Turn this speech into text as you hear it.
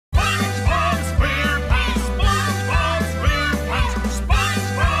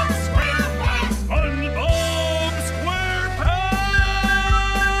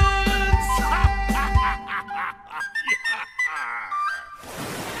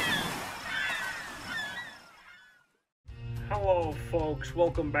Hello folks,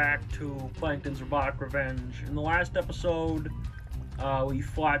 welcome back to Plankton's Robotic Revenge. In the last episode, we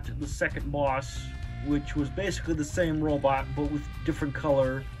fought the second boss, which was basically the same robot, but with different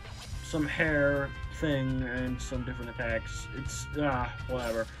color, some hair thing, and some different attacks. It's,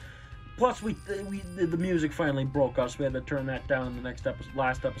 whatever. Plus, the music finally broke us. We had to turn that down in the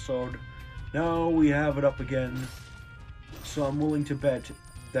last episode. Now we have it up again, so I'm willing to bet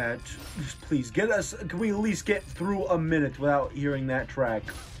that, please, can we at least get through a minute without hearing that track?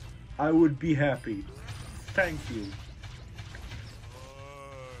 I would be happy. Thank you.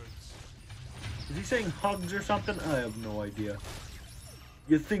 Is he saying hugs or something? I have no idea.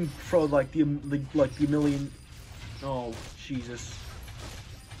 You think for like the million... Oh, Jesus.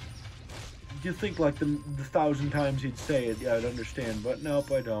 You think like the 1,000 times he'd say it, yeah, I'd understand, but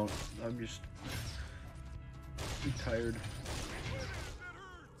nope, I don't. I'm just... tired.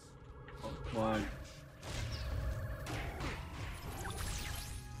 Come on.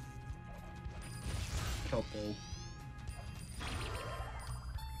 Couple.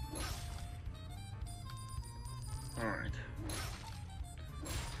 Alright.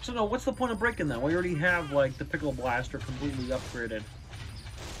 So no, what's the point of breaking that? We already have like the Pickle Blaster completely upgraded.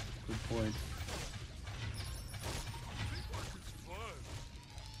 Good point.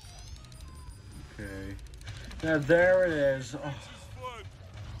 Okay. Now there it is. Oh.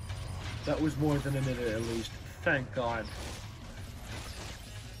 That was more than a minute at least. Thank God.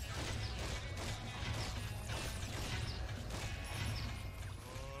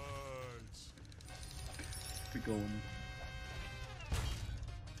 Keep going.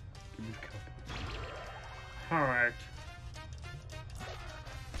 Give me the cup. Alright.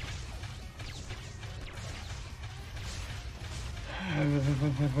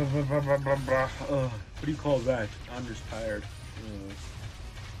 What do you call that? I'm just tired.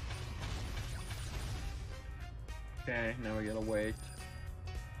 Okay, now we gotta wait.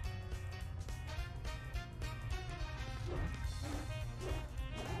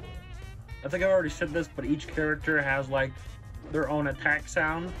 I think I've already said this, but each character has like their own attack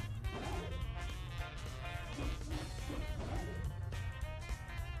sound.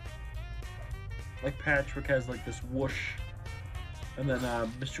 Like Patrick has like this whoosh, and then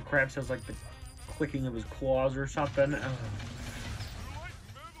Mr. Krabs has like the clicking of his claws or something.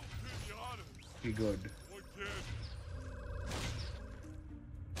 Be good.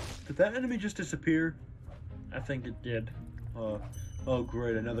 Did that enemy just disappear? I think it did. Oh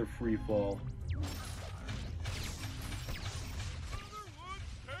great, another free fall.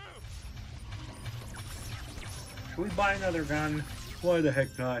 Should we buy another gun? Why the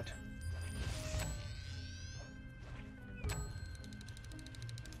heck not?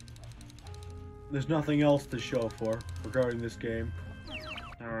 There's nothing else to show for regarding this game.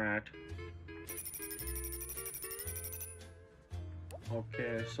 Alright.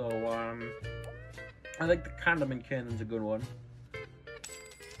 Okay, so, I think the condiment cannon's a good one.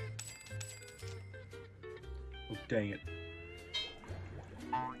 Oh, dang it.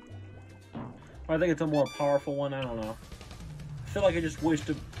 I think it's a more powerful one, I don't know. I feel like I just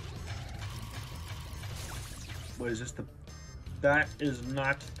wasted... What is this, That is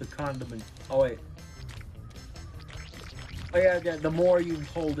not the condiment. Oh, wait. Oh, yeah, the more you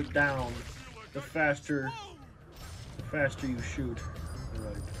hold it down, the faster you shoot.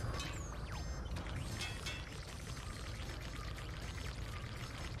 Right.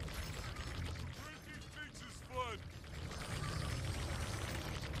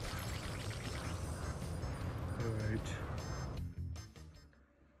 Alright.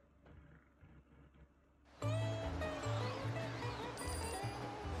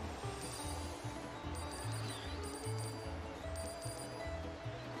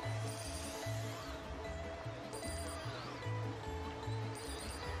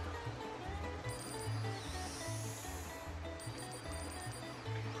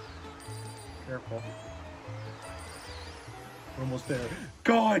 Careful. We're almost there.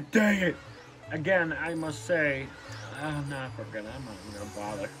 God dang it! Again, I must say, I'm not forgetting. I'm not even gonna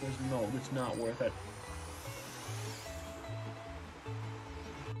bother. It's not worth it.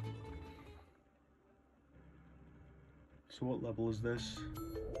 So what level is this?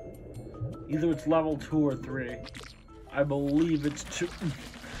 Either it's level 2 or 3. I believe it's 2.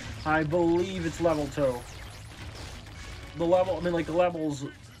 I believe it's level 2. The levels.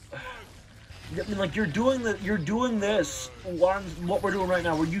 I mean, like, you're doing this, what we're doing right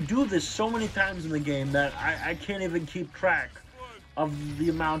now, where you do this so many times in the game that I can't even keep track of the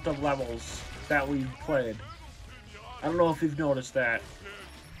amount of levels that we've played. I don't know if you've noticed that.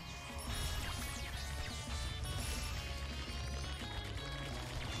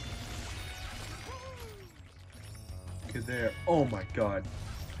 Okay, there. Oh my god.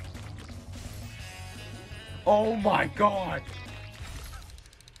 Oh my god!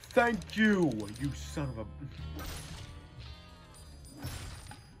 Thank you, you son of a...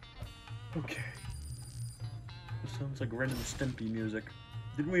 Okay. This sounds like Ren and Stimpy music.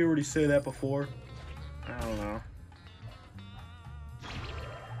 Didn't we already say that before? I don't know.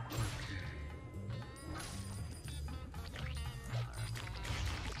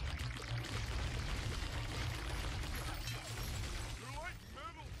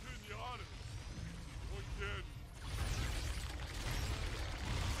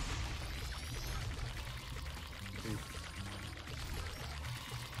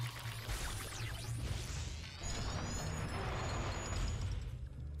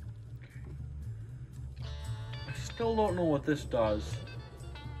 Still don't know what this does.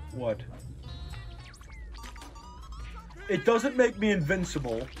 What? It doesn't make me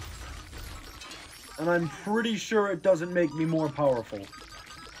invincible. And I'm pretty sure it doesn't make me more powerful.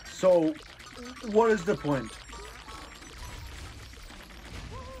 So, what is the point?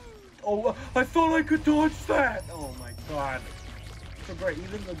 Oh, I thought I could dodge that! Oh my god. So great,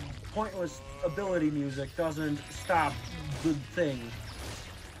 even the pointless ability music doesn't stop the thing.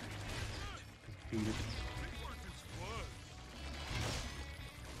 I hate it.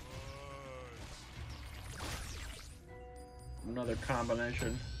 Another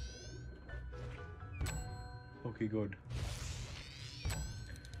combination. Okay, good.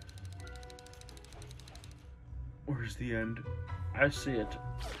 Where's the end? I see it.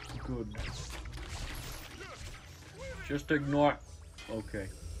 Good. Just ignore. Okay.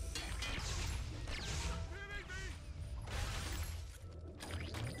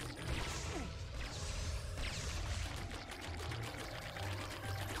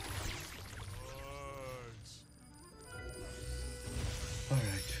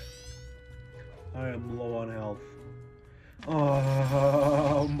 I am low on health.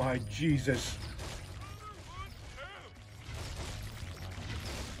 Oh my Jesus.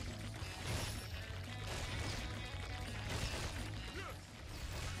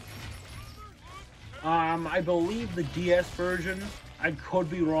 I believe the DS version, I could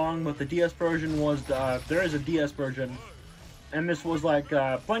be wrong, but the DS version was, there is a DS version, and this was like,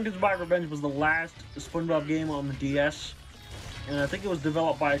 Plankton's Robotic Revenge was the last SpongeBob game on the DS, and I think it was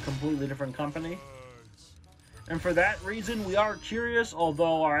developed by a completely different company. And for that reason, we are curious,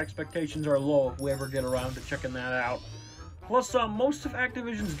 although our expectations are low if we ever get around to checking that out. Plus, most of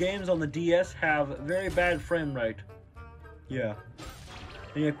Activision's games on the DS have very bad frame rate. Yeah.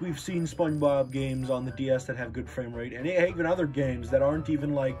 And yet we've seen SpongeBob games on the DS that have good frame rate, and even other games that aren't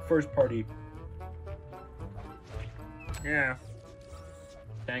even, like, first party. Yeah.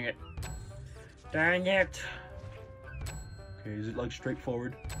 Dang it. Dang it! Okay, is it, like,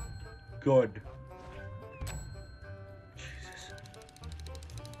 straightforward? Good. Jesus.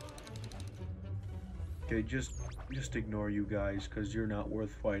 Okay, just ignore you guys, because you're not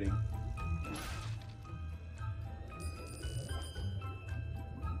worth fighting.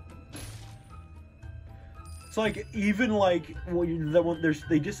 It's like, even like, when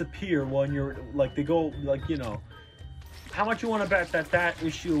they disappear when you're, like, they go, like, you know. How much you want to bet that that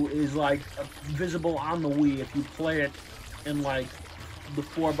issue is, like, visible on the Wii if you play it in, like, the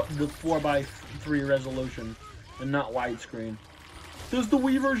 4x3 resolution and not widescreen? Does the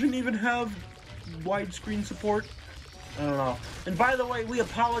Wii version even have widescreen support? I don't know. And by the way, we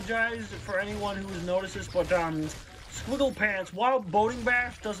apologize for anyone who's noticed this, but SquarePants, while Boating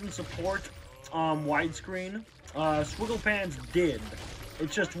Bash doesn't support widescreen, SquarePants did.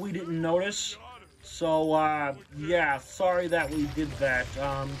 It's just we didn't notice. So yeah, sorry that we did that.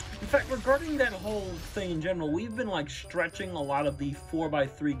 In fact, regarding that whole thing in general, we've been like stretching a lot of the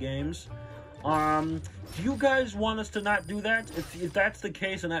 4x3 games. Do you guys want us to not do that? If that's the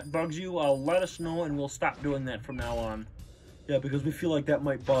case and that bugs you, let us know and we'll stop doing that from now on. Yeah, because we feel like that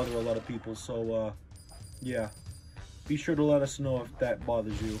might bother a lot of people, so, yeah. Be sure to let us know if that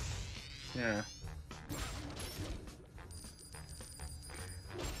bothers you. Yeah.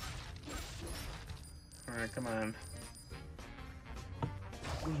 Alright, come on.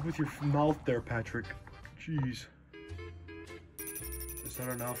 What was with your mouth there, Patrick? Jeez. Is that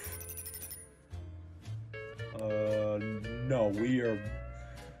enough? No, we are...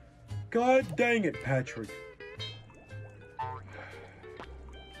 God dang it, Patrick.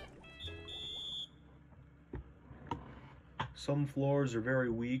 Some floors are very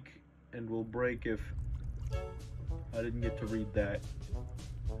weak and will break if... I didn't get to read that.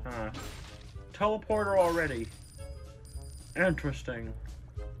 Huh. Teleporter already. Interesting.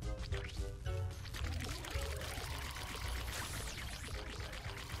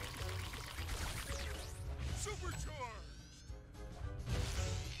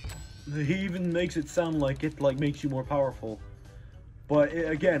 He even makes it sound like it makes you more powerful. But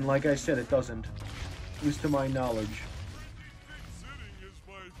again, like I said, it doesn't. At least to my knowledge. Sitting is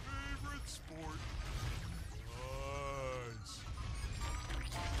my favorite sport. Nice.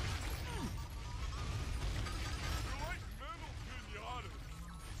 They're like metal pinatas.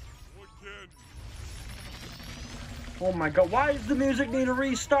 What can? Oh my god, why does the music need a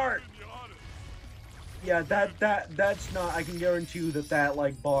restart? Yeah, that's not, I can guarantee you that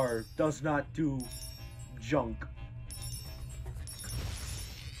like bar does not do junk.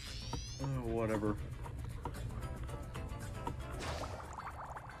 Oh, whatever.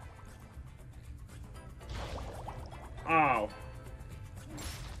 Ow.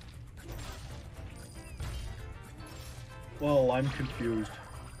 Well, I'm confused.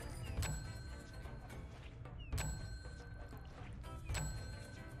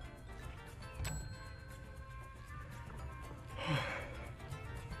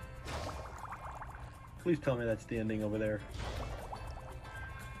 Please tell me that's the ending over there.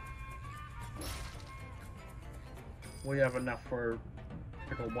 We have enough for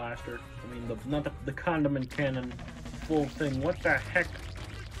Pickle Blaster. I mean, not the condiment cannon full thing. What the heck?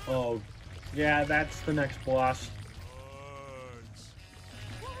 Oh, yeah, that's the next boss.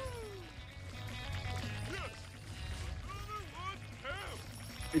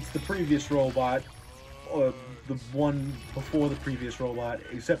 It's the previous robot, or the one before the previous robot,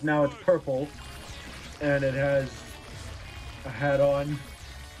 except now it's purple, and it has a hat on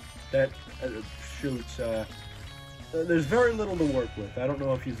that shoots. There's very little to work with. I don't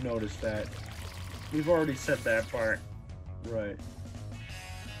know if you've noticed that. We've already said that part. Right.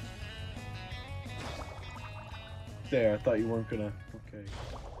 There, I thought you weren't gonna... Okay.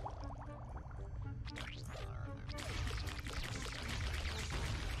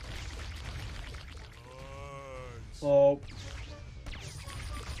 Oh.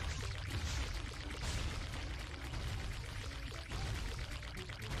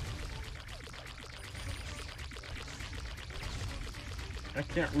 I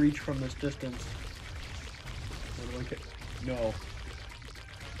can't reach from this distance. What do I get? No.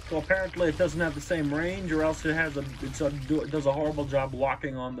 So apparently it doesn't have the same range, or else it has it does a horrible job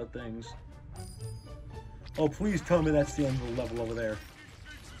locking on the things. Oh, please tell me that's the end of the level over there.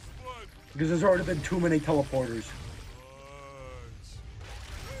 Because there's already been too many teleporters.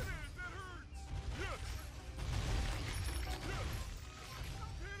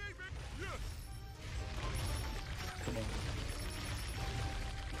 Come on.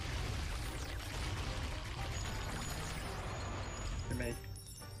 Mate.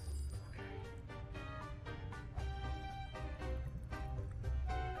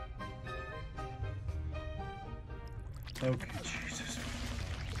 Okay, Jesus.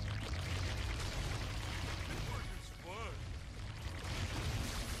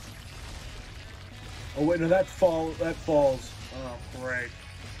 Oh wait, no, that falls. Oh, great.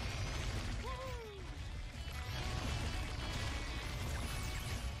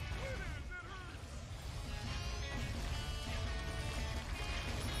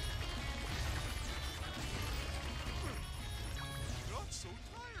 Not so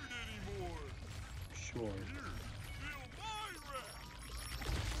tired anymore. Sure. Here, feel my wrath.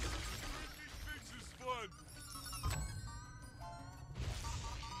 Making things is fun.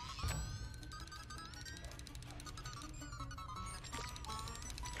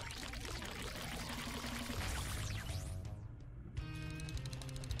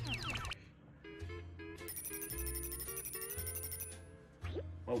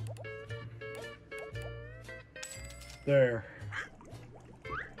 Oh. There.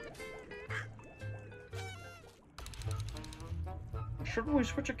 Shouldn't we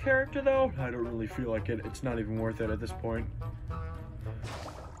switch a character though? I don't really feel like it. It's not even worth it at this point.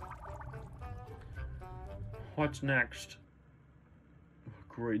 What's next?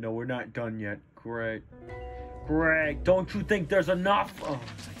 Great. No, we're not done yet. Great. Great. Don't you think there's enough? Oh,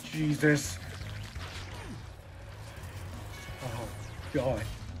 Jesus. Oh, God.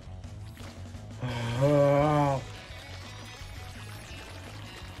 Oh.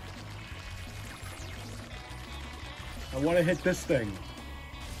 I want to hit this thing.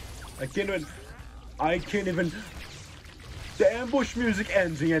 I can't even. The ambush music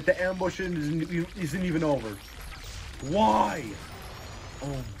ends, and yet the ambush isn't even over. Why?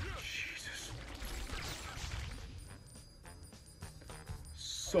 Oh, Jesus.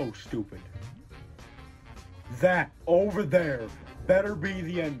 So stupid. That over there better be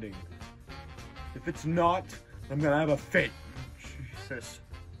the ending. If it's not, I'm gonna have a fit. Jesus.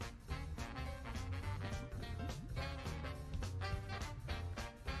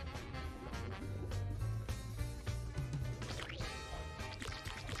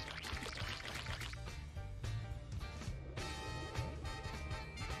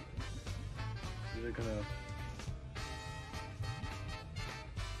 Is it gonna...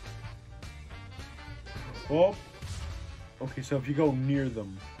 Oh! Okay, so if you go near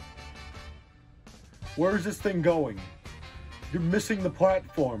them... Where is this thing going? You're missing the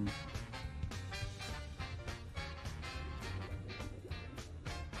platform.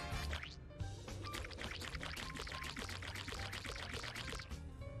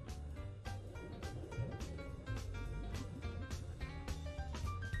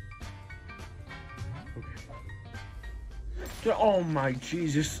 Okay. Oh my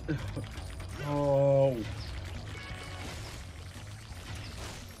Jesus. Oh.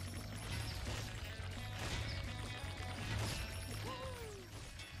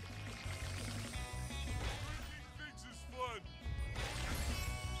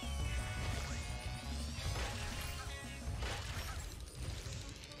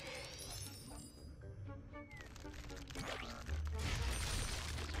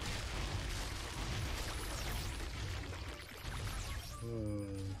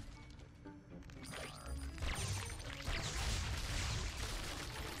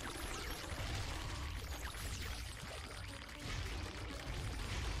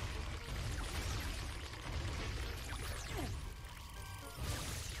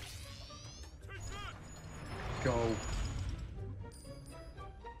 Go.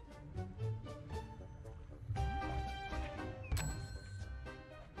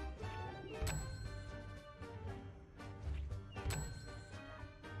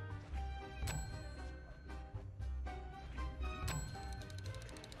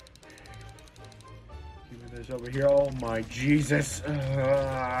 Give me this over here. Oh my Jesus.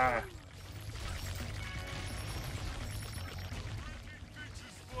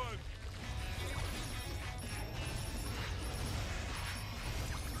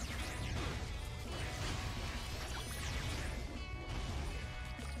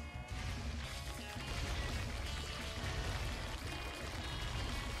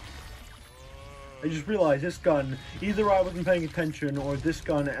 I just realized this gun, either I wasn't paying attention or this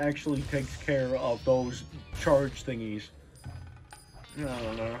gun actually takes care of those charge thingies. I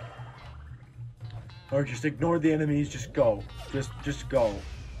don't know. Or just ignore the enemies, just go. Just go.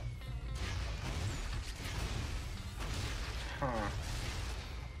 Huh.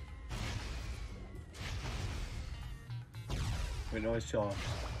 Wait, no, I saw.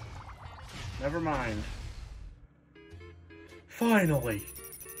 Never mind. Finally!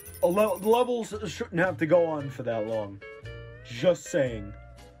 Levels shouldn't have to go on for that long. Just saying.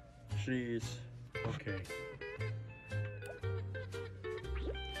 Jeez. Okay.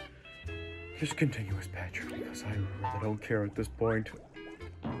 Just continue as Patrick, because I really don't care at this point.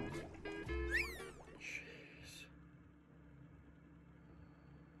 Jeez.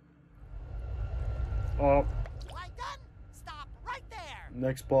 Oh. Plankton, stop right there.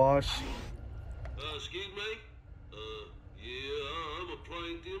 Next boss. Excuse me? Yeah, I'm a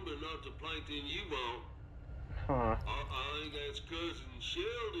Plankton, but not the Plankton you want. Huh. I think that's cousin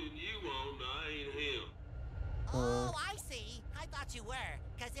Sheldon you want, I ain't him. Oh, I see. I thought you were.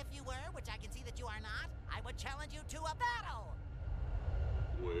 Because if you were, which I can see that you are not, I would challenge you to a battle.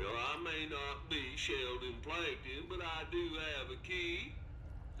 Well, I may not be Sheldon Plankton, but I do have a key.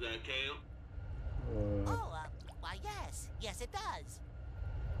 Does that count? Why, yes. Yes, it does.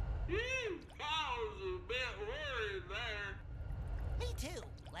 I was a bit worried there. Me too.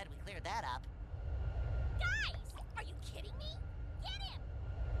 Glad we cleared that up. Guys, are you kidding me? Get him!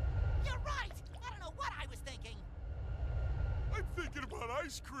 You're right. I don't know what I was thinking. I'm thinking about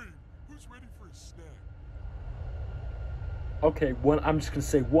ice cream. Who's ready for a snack? Okay, I'm just gonna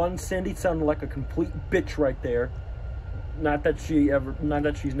say Sandy sounded like a complete bitch right there. Not that she's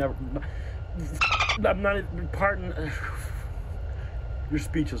never. I'm not even, pardon. You're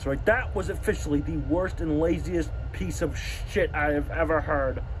speechless, right? That was officially the worst and laziest piece of shit I have ever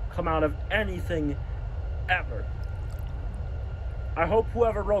heard come out of anything ever. I hope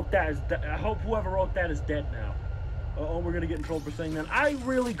whoever wrote that is dead now. Oh, we're gonna get in trouble for saying that. I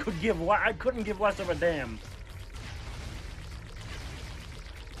really couldn't give less of a damn.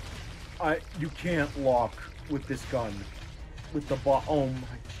 You can't lock with this gun. With the oh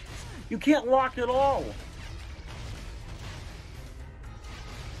my Jesus. You can't lock at all.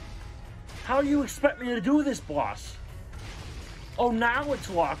 How do you expect me to do this, boss? Oh, now it's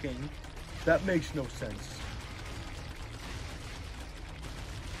locking. That makes no sense.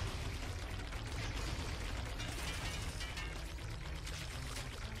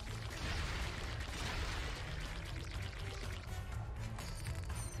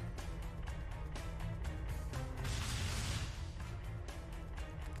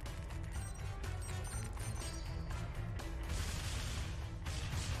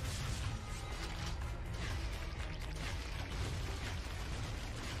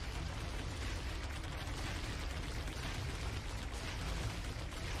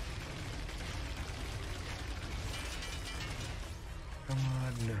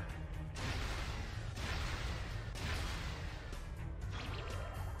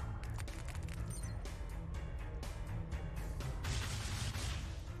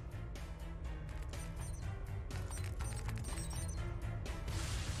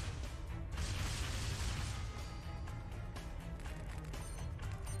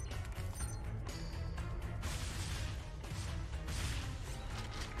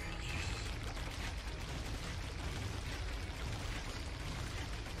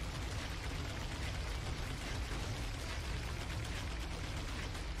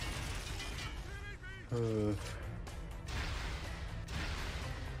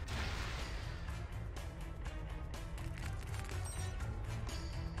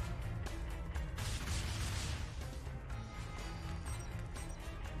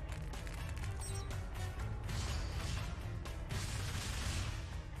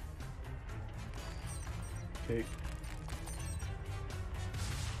 Okay.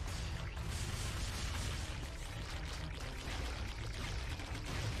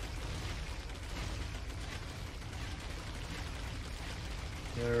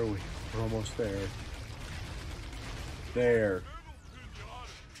 There we're almost there. There.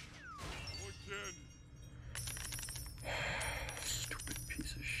 Stupid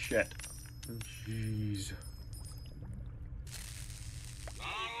piece of shit. Jeez.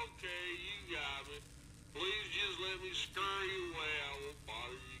 Okay, you got me. Please just let me scurry away. I won't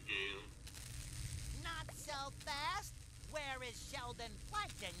bother you again. Not so fast. Where is Sheldon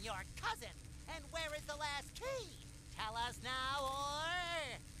Plankton, your cousin? And where is the last key? Tell us now, or...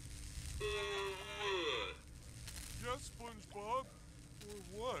 What? Yes, SpongeBob? Or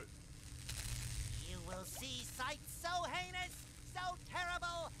what? You will see sights so heinous, so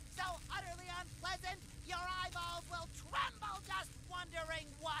terrible, so utterly unpleasant, your eyeballs will tremble just wondering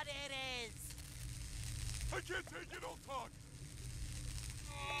what it is. I can't take it, I'll talk.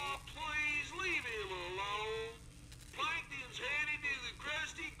 Oh, please leave him alone. Plankton's headed to the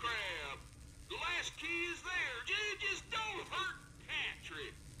Krusty Krab. The last key is there. Just don't hurt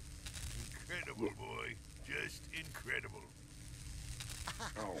Patrick. Incredible, boy. Just incredible.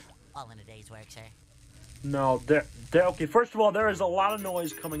 Oh. All in a day's work, sir. No, okay, first of all, there is a lot of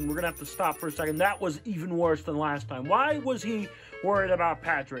noise coming. We're gonna have to stop for a second. That was even worse than last time. Why was he worried about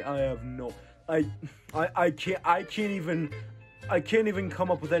Patrick? I have no... I can't even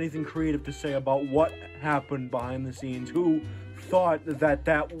come up with anything creative to say about what happened behind the scenes. Who thought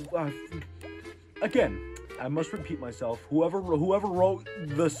that again, I must repeat myself. Whoever wrote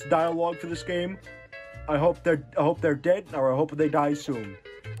this dialogue for this game, I hope they're dead, or I hope they die soon.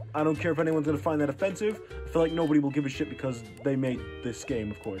 I don't care if anyone's gonna find that offensive. I feel like nobody will give a shit because they made this game,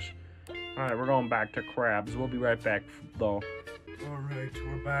 of course. All right, we're going back to crabs. We'll be right back, though. All right,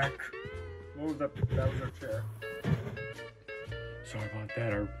 we're back. What was that? That was our chair. Sorry about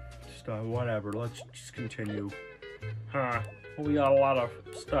that, or just whatever. Let's just continue. Huh? Well, we got a lot of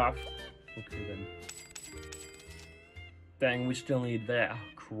stuff. Okay then. Dang, we still need that.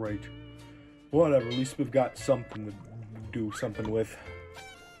 Great. Whatever. At least we've got something to do something with.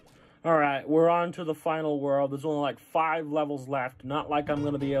 All right, we're on to the final world. There's only like 5 levels left. Not like I'm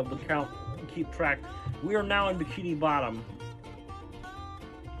gonna be able to count and keep track. We are now in Bikini Bottom.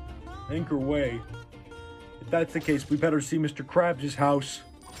 Anchor Way. If that's the case, we better see Mr. Krabs' house.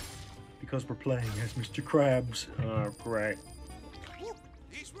 Because we're playing as Mr. Krabs. Great.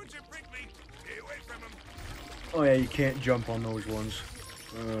 These woods are prickly. Stay away from them. Oh yeah, you can't jump on those ones.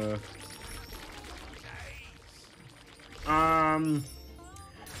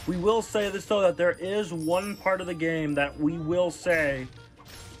 We will say this though, that there is one part of the game that we will say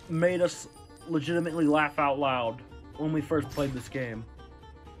made us legitimately laugh out loud when we first played this game.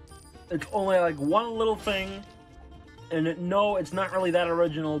 It's only like one little thing, and no, it's not really that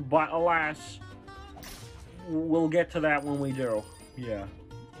original, but alas, we'll get to that when we do. Yeah.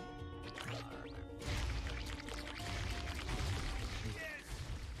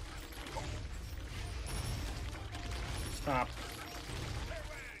 Stop.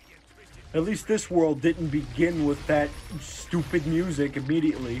 At least this world didn't begin with that stupid music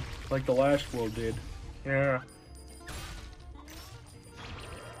immediately, like the last world did. Yeah.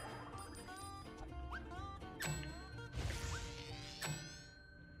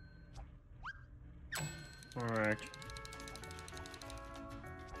 Alright.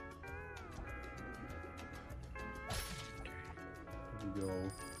 Here we go.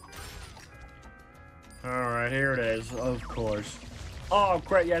 Alright, here it is, of course. Oh,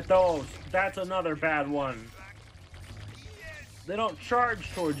 great, yeah, those. That's another bad one. They don't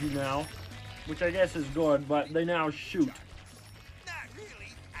charge towards you now, which I guess is good, but they now shoot. Not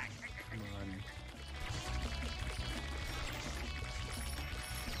really. Come on.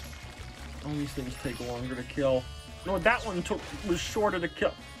 All these things take longer to kill. No, that one was shorter to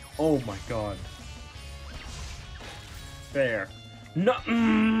kill. Oh my god. There. No.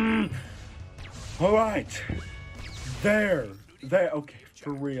 All right. There. Okay,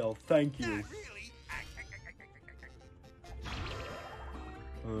 for real. Thank you.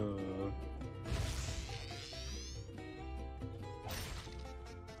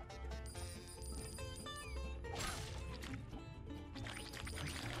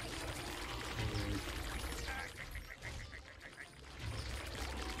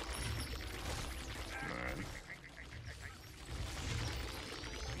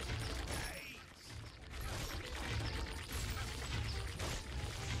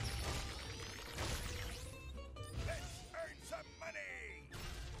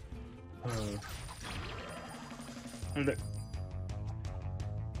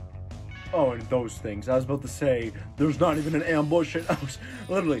 Oh, and those things. I was about to say, there's not even an ambush. And I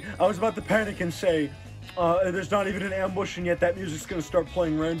was about to panic and say, there's not even an ambush, and yet that music's gonna start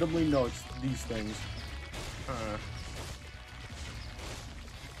playing randomly. No, it's these things.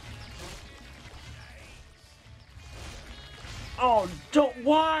 Oh,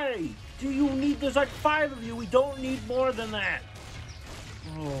 why? Do you need, there's like 5 of you. We don't need more than that.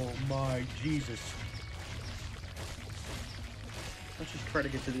 Oh my Jesus. Let's just try to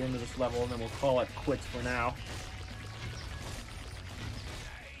get to the end of this level and then we'll call it quits for now.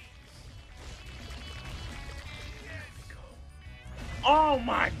 Oh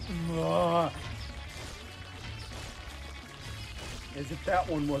my... As if that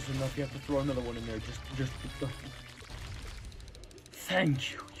one wasn't enough, you have to throw another one in there. Just...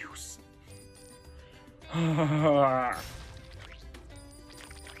 Thank you, you...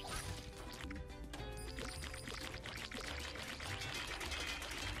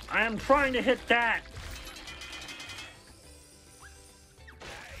 I am trying to hit that.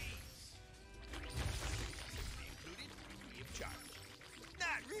 Not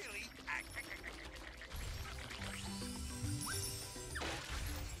really.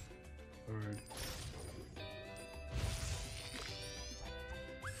 Word.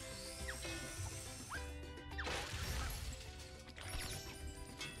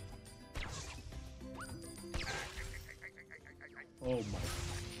 Oh my.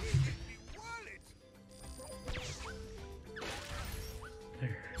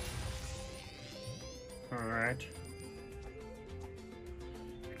 There. Alright.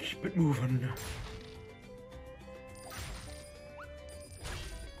 Keep it moving.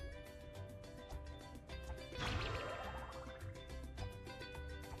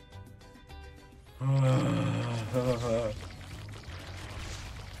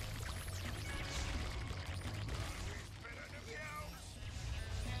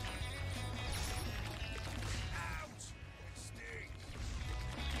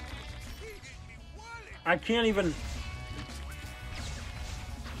 I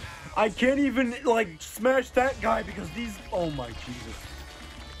can't even, like, smash that guy because these... Oh my Jesus.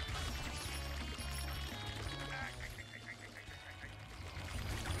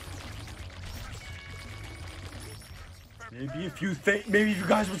 Maybe if you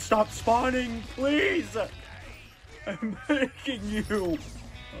guys would stop spawning, please! I'm begging you! Oh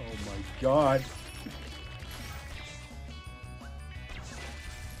my God.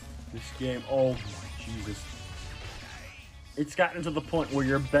 This game, oh my Jesus. It's gotten to the point where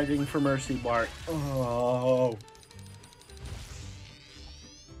you're begging for mercy, Bart. Oh.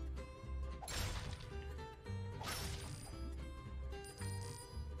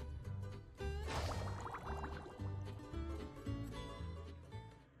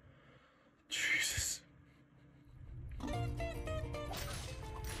 Jesus.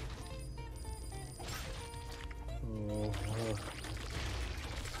 Oh.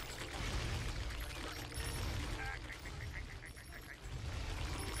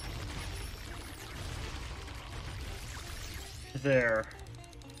 There.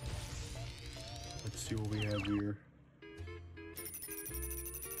 Let's see what we have here.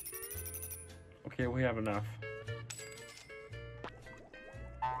 Okay, we have enough.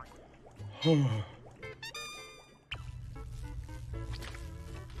 Always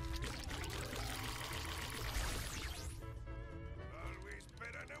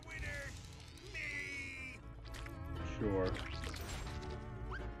bet on a winner. Me. Sure.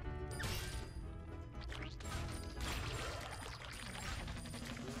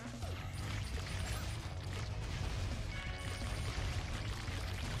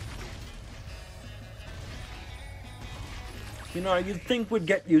 You know, you'd think we'd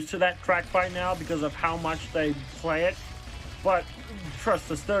get used to that track by now because of how much they play it. But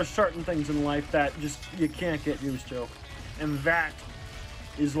trust us, there are certain things in life that just you can't get used to. And that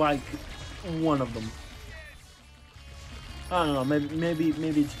is like one of them. I don't know, maybe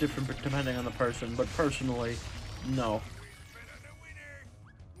it's different depending on the person, but personally, no.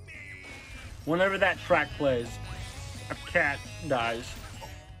 Whenever that track plays, a cat dies.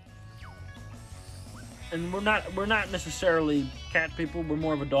 And we're not necessarily cat people, we're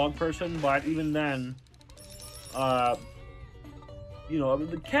more of a dog person, but even then, you know,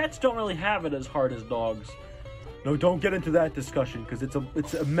 the cats don't really have it as hard as dogs. No, don't get into that discussion, because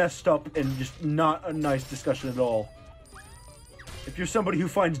it's a messed up and just not a nice discussion at all. If you're somebody who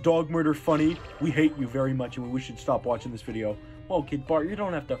finds dog murder funny, we hate you very much and we wish you'd stop watching this video. Well, kid Bart, you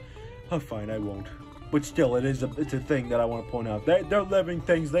don't have to... Oh, fine, I won't. But still, it's a thing that I want to point out. They're living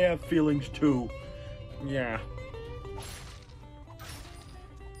things, they have feelings too. Yeah.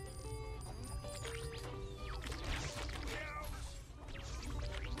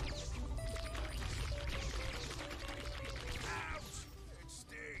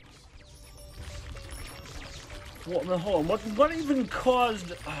 Well, hold on. What even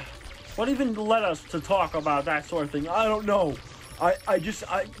caused? What even led us to talk about that sort of thing? I don't know. This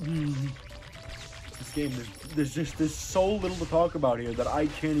game, there's so little to talk about here that I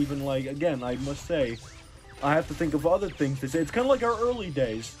can't even, like, again, I must say, I have to think of other things to say. It's kind of like our early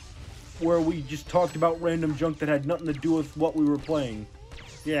days, where we just talked about random junk that had nothing to do with what we were playing.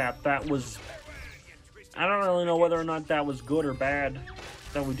 Yeah, that was... I don't really know whether or not that was good or bad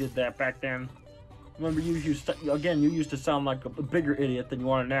that we did that back then. Remember, you used to sound like a bigger idiot than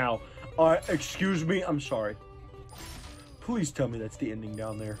you are now. Excuse me? I'm sorry. Please tell me that's the ending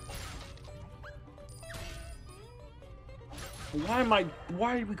down there. Why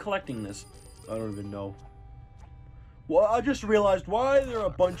are we collecting this? I don't even know. Well, I just realized why there are a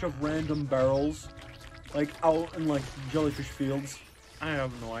bunch of random barrels, like, out in, like, jellyfish fields. I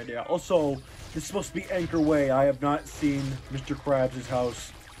have no idea. Also, this is supposed to be Anchor Way. I have not seen Mr. Krabs'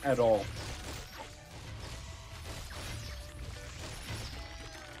 house at all.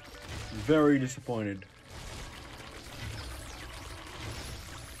 Very disappointed.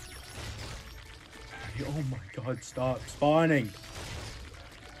 Oh my god, stop spawning!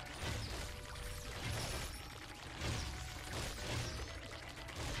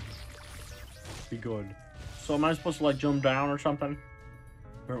 Be good. So am I supposed to, like, jump down or something?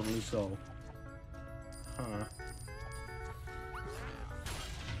 Apparently so. Huh.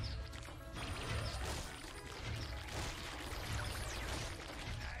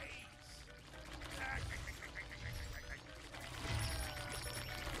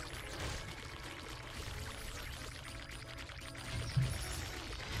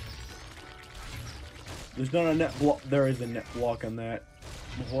 There's not a net block. There is a net block on that.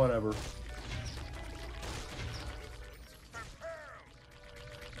 Whatever.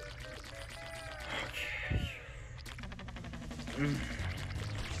 Okay.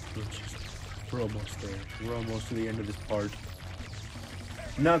 We're almost there. We're almost to the end of this part.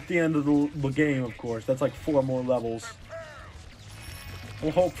 Not the end of the game, of course. That's like 4 more levels.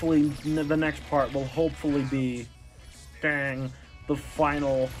 Well, hopefully, the next part will hopefully be, dang, the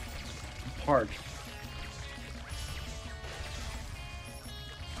final part.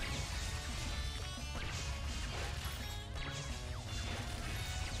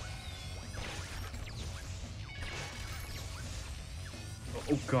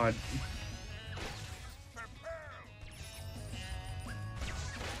 Oh god.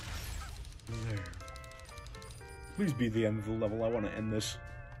 There. Please be the end of the level. I want to end this.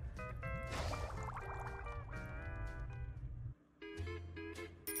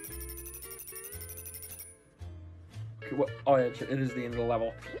 Okay, what? Oh yeah, it is the end of the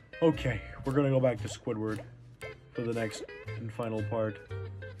level. Okay, we're gonna go back to Squidward for the next and final part.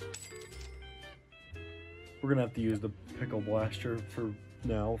 We're gonna have to use the pickle blaster for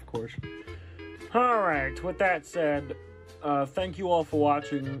now, of course. Alright, with that said, thank you all for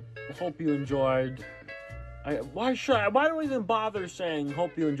watching. Hope you enjoyed. Why do I even bother saying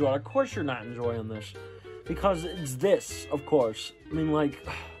hope you enjoyed? Of course you're not enjoying this. Because it's this, of course. I mean, like,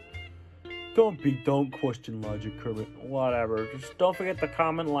 don't question logic, Kermit. Whatever. Just don't forget to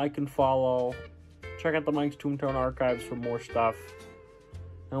comment, like, and follow. Check out the Mike's Toontown archives for more stuff.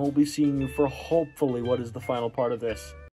 And we'll be seeing you for hopefully what is the final part of this.